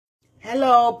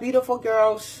Hello, beautiful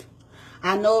girls.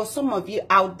 I know some of you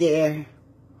out there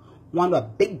want a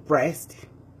big breast,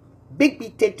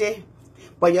 big titty,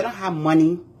 but you don't have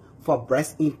money for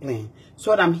breast implant.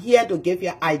 So I'm here to give you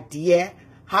an idea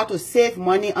how to save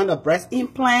money on the breast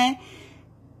implant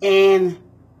and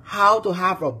how to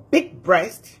have a big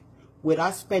breast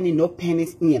without spending no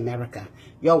pennies in America.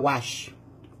 Your watch.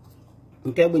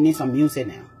 Okay, we need some music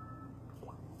now.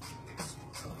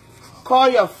 Call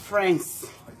your friends.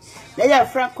 Let your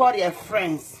friend call your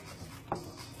friends.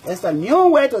 It's a new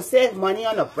way to save money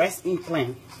on a breast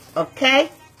implant. Okay?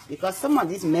 Because some of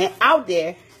these men out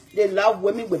there, they love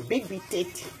women with big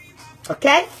titties.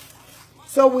 Okay?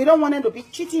 So we don't want them to be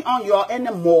cheating on you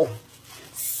anymore.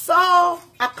 So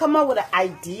I come up with an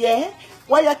idea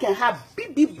where you can have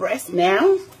big breasts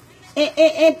now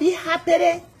and be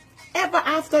happy ever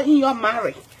after in your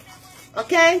marriage.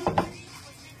 Okay?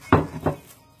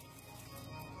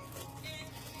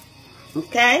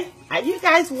 Okay? Are you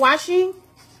guys watching?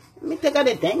 Let me take out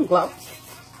the dang gloves.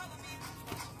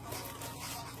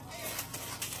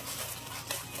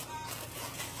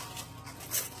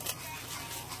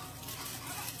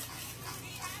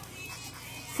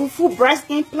 Fufu breast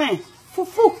implant.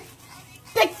 Fufu.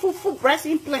 Take Fufu breast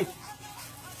implant.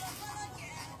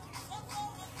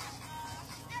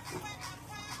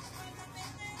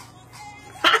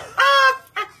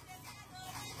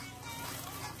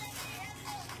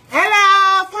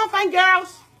 Hello, fun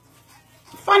girls.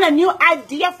 Found a new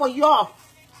idea for y'all.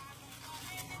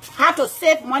 How to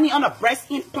save money on a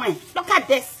breast implant. Look at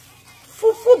this.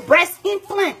 Fufu breast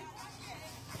implant.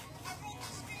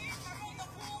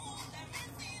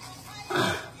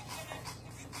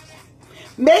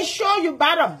 Make sure you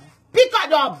buy the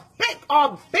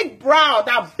big brow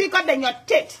that's bigger than your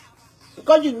teeth,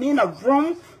 because you need a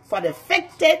room for the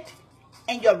fake teeth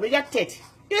and your real teeth.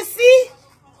 You see?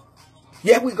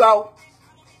 Here we go.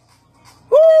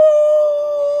 Woo!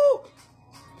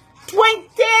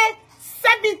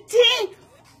 2017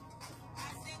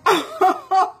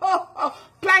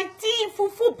 plantain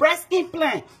Fufu breast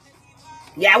implant.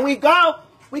 Here we go.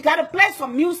 We got to play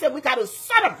some music. We got to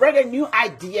celebrate a new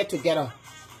idea together.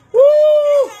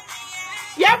 Woo!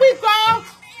 Here we go.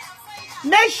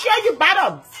 Make sure you buy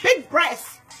the big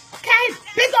breast. Okay?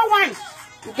 Bigger one.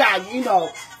 You got, you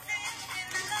know,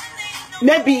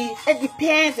 maybe it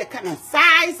depends the kind of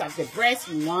size of the breast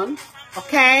you want.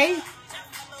 Okay?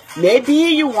 Maybe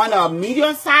you want a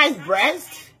medium-sized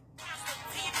breast.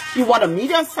 You want a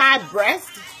medium-sized breast.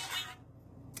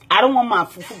 I don't want my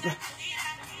fufu breast.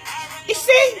 You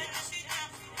see?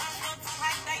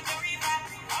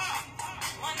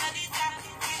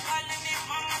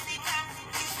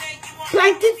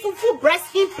 Plantain Fufu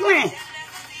breast implant.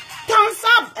 Thumbs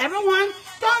up, everyone.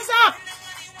 Thumbs up.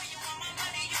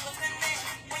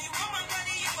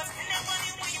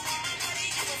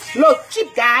 Look,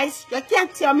 cheap guys, you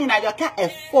can't tell me that you can't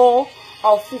afford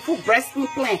a Fufu breast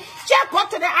implant. Just go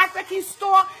to the African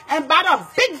store and buy the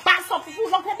big box of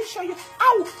Fufu. Look, let me show you.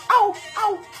 Ow, ow,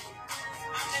 ow.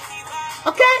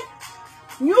 Okay?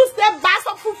 Use that box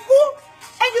of Fufu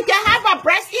and you can have a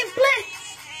breast implant.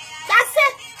 That's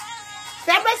it.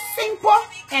 Very simple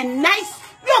and nice.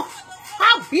 Look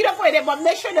how beautiful it is, but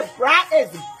make sure the bra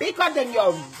is bigger than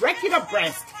your regular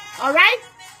breast. Alright?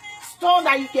 So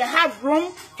that you can have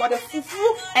room for the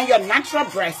fufu and your natural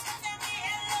breast.